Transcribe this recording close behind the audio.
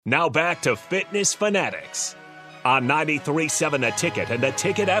Now back to Fitness Fanatics on 93.7 The Ticket and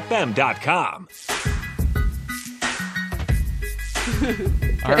theticketfm.com.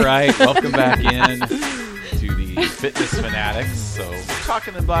 All right, welcome back in to the Fitness Fanatics. So we're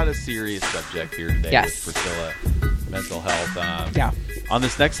talking about a serious subject here today with Priscilla, mental health. On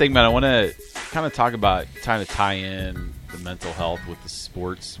this next segment, I want to kind of talk about trying to tie in the mental health with the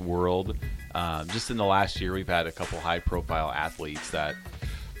sports world. Just in the last year, we've had a couple high-profile athletes that,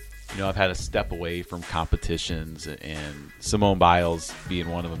 have had to step away from competitions, and Simone Biles being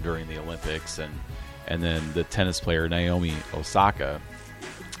one of them during the Olympics, and then the tennis player Naomi Osaka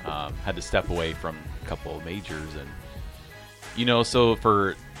had to step away from a couple of majors, and so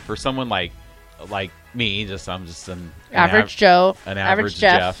for someone like me, I'm just an average Joe, an average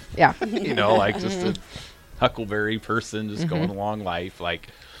Jeff, yeah, just a huckleberry person just going along life,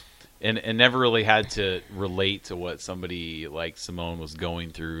 and never really had to relate to what somebody like Simone was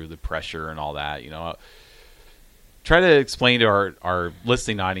going through, the pressure and all that. Try to explain to our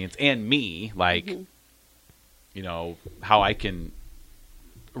listening audience and me, how I can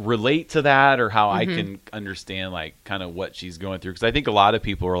relate to that, or how I can understand kind of what she's going through. Because I think a lot of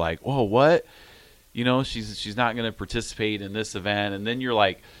people are like, "Whoa, what? She's not going to participate in this event," and then you're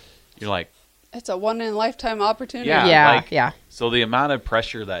like. It's a one-in-a-lifetime opportunity. Yeah. So the amount of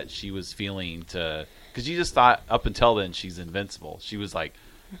pressure that she was feeling because you just thought up until then she's invincible. She was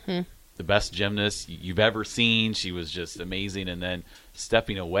the best gymnast you've ever seen. She was just amazing. And then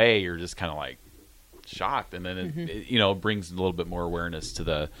stepping away, you're just kind of shocked. And then it brings a little bit more awareness to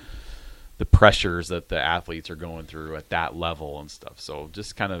the pressures that the athletes are going through at that level and stuff. So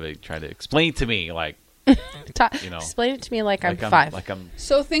just kind of try to explain to me explain it to me like I'm 5.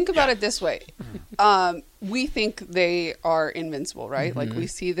 So think about it this way. We think they are invincible, right? We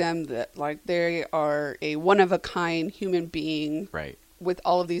see them that they are a one-of-a-kind human being, right, with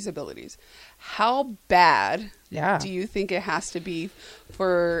all of these abilities. How bad do you think it has to be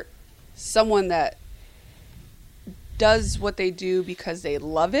for someone that does what they do because they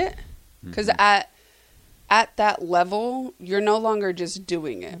love it? Because at that level, you're no longer just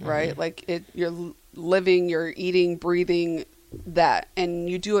doing it, right? You're living, you're eating, breathing that, and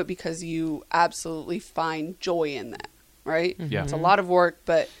you do it because you absolutely find joy in that, right? It's a lot of work,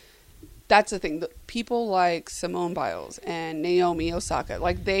 but that's the thing. People like Simone Biles and Naomi Osaka,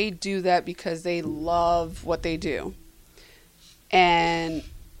 they do that because they love what they do, and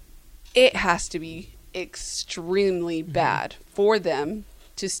it has to be extremely bad for them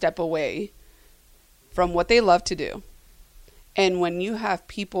to step away from what they love to do. And when you have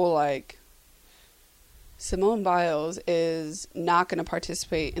people like Simone Biles is not going to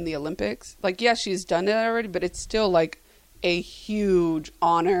participate in the Olympics. Yes, she's done it already, but it's still a huge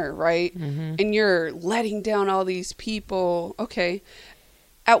honor, right? And you're letting down all these people. Okay.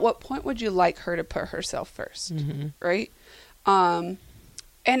 At what point would you like her to put herself first? Right. And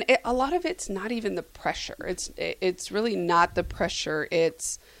a lot of it's not even the pressure. It's really not the pressure.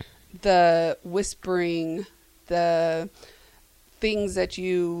 It's the whispering, the things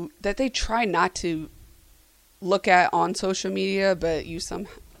that they try not to look at on social media, but you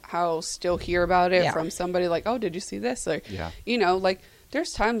somehow still hear about it from somebody oh, did you see this?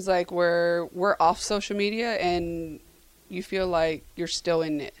 There's times where we're off social media and you feel like you're still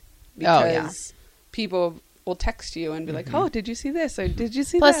in it because people will text you and be oh, did you see this? Or did you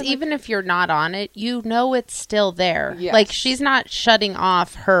see that? Plus, even if you're not on it, it's still there. Yes. She's not shutting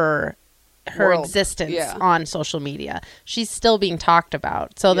off her existence on social media. She's still being talked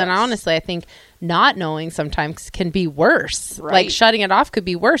about. So then honestly, I think not knowing sometimes can be worse. Right. Shutting it off could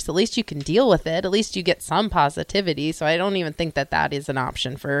be worse. At least you can deal with it. At least you get some positivity. So I don't even think that is an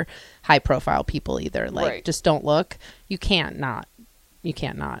option for high profile people either. Just don't look. You can't not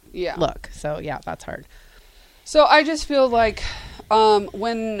look. So that's hard. So I just feel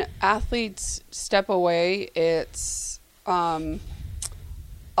when athletes step away, it's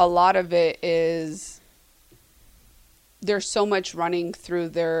a lot of it is there's so much running through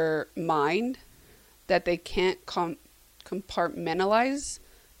their mind that they can't compartmentalize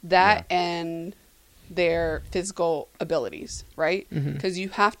that and their physical abilities, right? Because you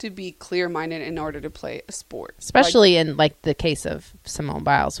have to be clear-minded in order to play a sport. Especially in the case of Simone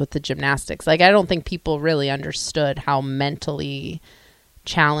Biles with the gymnastics. I don't think people really understood how mentally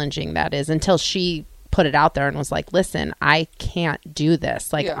challenging that is until she put it out there and was listen, I can't do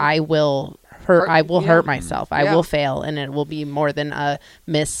this. I will hurt myself. I will fail, and it will be more than a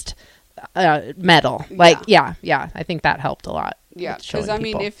missed medal. I think that helped a lot. Yeah, because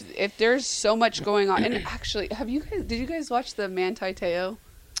if there's so much going on, and actually, did you guys watch the Manti Te'o?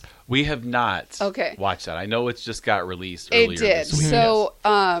 We have not watched that. I know it's just got released earlier this week. So,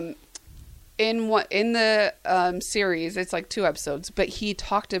 in the series, it's like 2 episodes, but he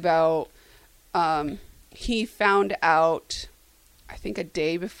talked about he found out, I think a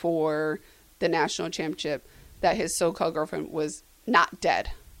day before the national championship, that his so-called girlfriend was not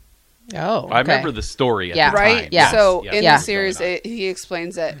dead. Oh, okay. I remember the story at the right? time. Yeah. So in the series, he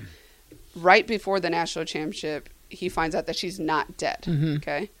explains that right before the national championship, he finds out that she's not dead. Mm-hmm.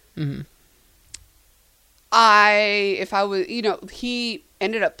 Okay. Mm-hmm. If I was, he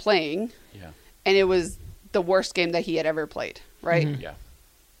ended up playing, and it was the worst game that he had ever played. Right. Mm-hmm. Yeah.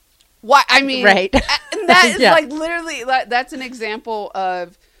 What I mean, right? And that is like literally, that's an example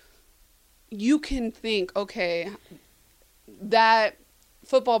of, you can think, okay, that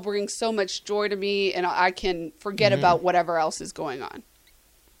football brings so much joy to me, and I can forget about whatever else is going on.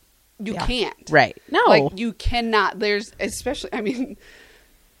 You can't. Right. No. Like, you cannot. There's, especially, I mean,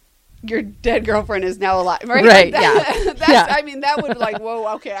 your dead girlfriend is now alive, right? Right, Like that's, I mean, that would, like,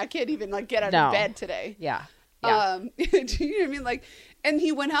 whoa, okay, I can't even, like, get out of bed today. Yeah. Do you know what I mean? Like, and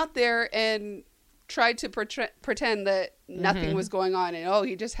he went out there and tried to pretend that nothing was going on, and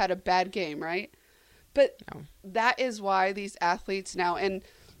he just had a bad game, right? But that is why these athletes now, and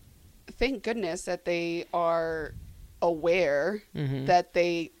thank goodness that they are aware that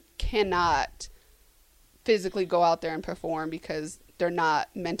they cannot physically go out there and perform because they're not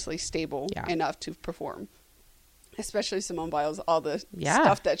mentally stable enough to perform. Especially Simone Biles, all the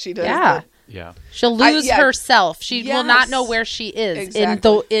stuff that she does. Yeah. She'll lose herself. She will not know where she is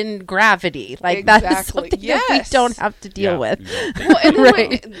in gravity. Like that is something that we don't have to deal with. Well,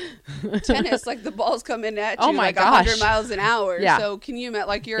 and tennis, like the balls come in at you like 100 miles an hour. Yeah. So can you imagine,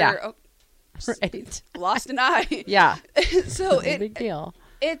 like, you're lost an eye. Yeah. So it's a big deal.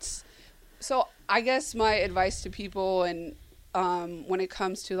 So I guess my advice to people, and when it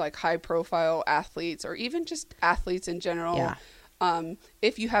comes to like high profile athletes, or even just athletes in general,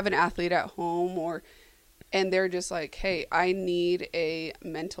 if you have an athlete at home and they're just like, hey, I need a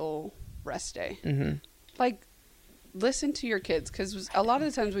mental rest day, like, listen to your kids, because a lot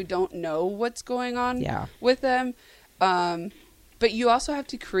of the times we don't know what's going on with them, but you also have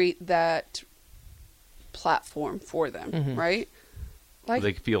to create that platform for them, right? Like,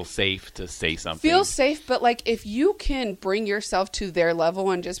 they feel safe to say something. Feel safe, but like, if you can bring yourself to their level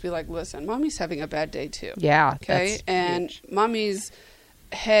and just be like, listen, mommy's having a bad day too. Yeah. Okay. And huge. Mommy's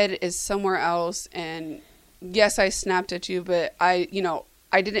head is somewhere else. And yes, I snapped at you, but I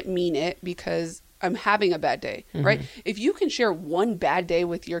didn't mean it because I'm having a bad day. Right. If you can share one bad day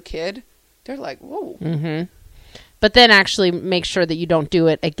with your kid, they're like, whoa. But then actually make sure that you don't do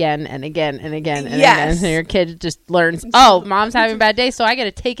it again and again and again and again. So your kid just learns, mom's having a bad day, so I got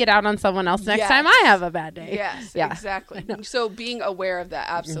to take it out on someone else next time I have a bad day. Yes, exactly. So being aware of that,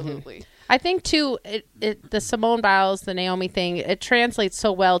 absolutely. I think, too, the Simone Biles, the Naomi thing, it translates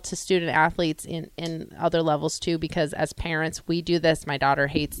so well to student athletes in other levels, too, because as parents, we do this. My daughter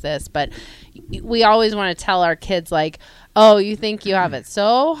hates this, but we always want to tell our kids, like, oh, you think you have it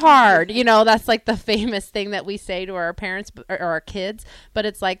so hard. That's like the famous thing that we say to our parents or our kids, but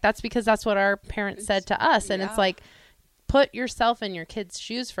it's like, that's because that's what our parents said to us. And it's like, put yourself in your kid's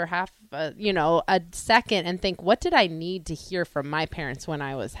shoes for half, a second and think, what did I need to hear from my parents when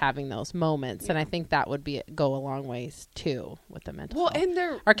I was having those moments? And I think that would go a long ways too with the mental health.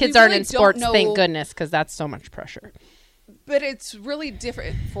 And our kids aren't in sports, thank goodness, because that's so much pressure. But it's really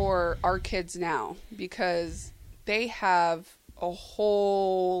different for our kids now because they have a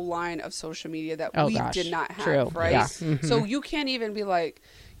whole line of social media that we did not have, right? Yeah. So you can't even be like,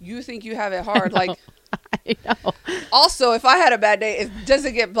 you think you have it hard, like. I know. Also, if I had a bad day, it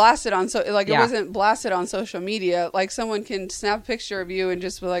doesn't get blasted on it wasn't blasted on social media. Like, someone can snap a picture of you and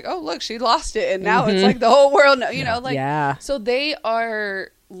just be like, "Oh, look, she lost it," and now it's like the whole world, So they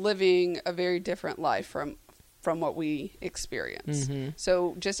are living a very different life from what we experience.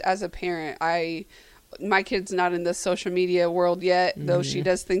 So just as a parent, my kid's not in the social media world yet, though she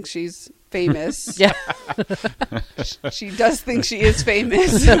does think she's famous. Yeah. She does think she is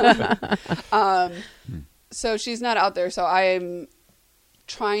famous. So she's not out there. So I am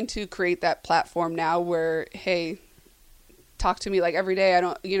trying to create that platform now where, hey, talk to me like every day. I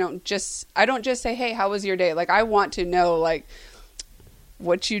don't just say, hey, how was your day? Like, I want to know, like,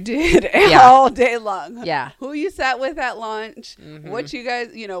 what you did all day long. Yeah. Who you sat with at lunch, what you guys,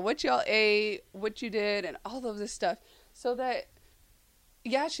 what y'all ate, what you did, and all of this stuff. So that,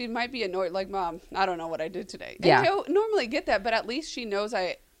 she might be annoyed, like, Mom, I don't know what I did today. And I don't normally get that, but at least she knows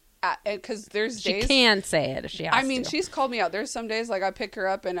because there's days. She can say it if she has to. She's called me out. There's some days, like, I pick her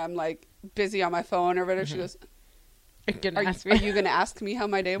up and I'm, like, busy on my phone or whatever. She goes, Are you going to ask me how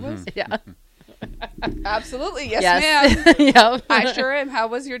my day was? Yeah. Absolutely. Yes, ma'am. Yep. I sure am. How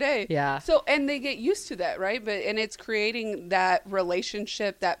was your day? Yeah. So, and they get used to that, right? And it's creating that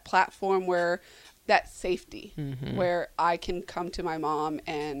relationship, that platform where that safety, where I can come to my mom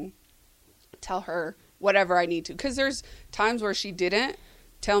and tell her whatever I need to. Because there's times where she didn't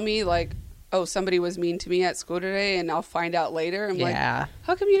tell me, like, oh, somebody was mean to me at school today, and I'll find out later. I'm like,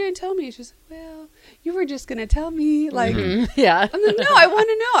 how come you didn't tell me? She's like, well, you were just going to tell me. Like, yeah. I'm like, no, I want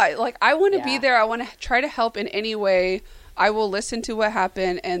to know. I want to be there. I want to try to help in any way. I will listen to what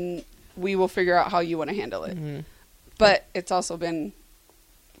happened, and we will figure out how you want to handle it. But it's also been,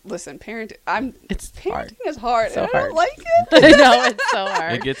 listen, parenting is hard. So I hard. don't like it. I know, it's so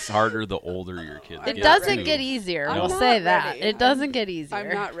hard. It gets harder the older your kids get. It doesn't too. get easier. I'm We'll not say that. ready. It doesn't get easier. I'm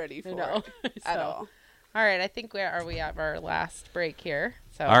not ready for it at all. All right, I think we have our last break here.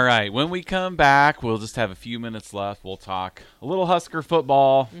 So. All right, when we come back, we'll just have a few minutes left. We'll talk a little Husker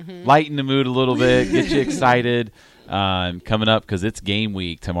football, lighten the mood a little bit, get you excited. Coming up because it's game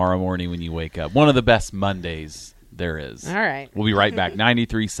week tomorrow morning when you wake up. One of the best Mondays there is. All right. We'll be right back.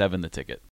 93.7 The Ticket.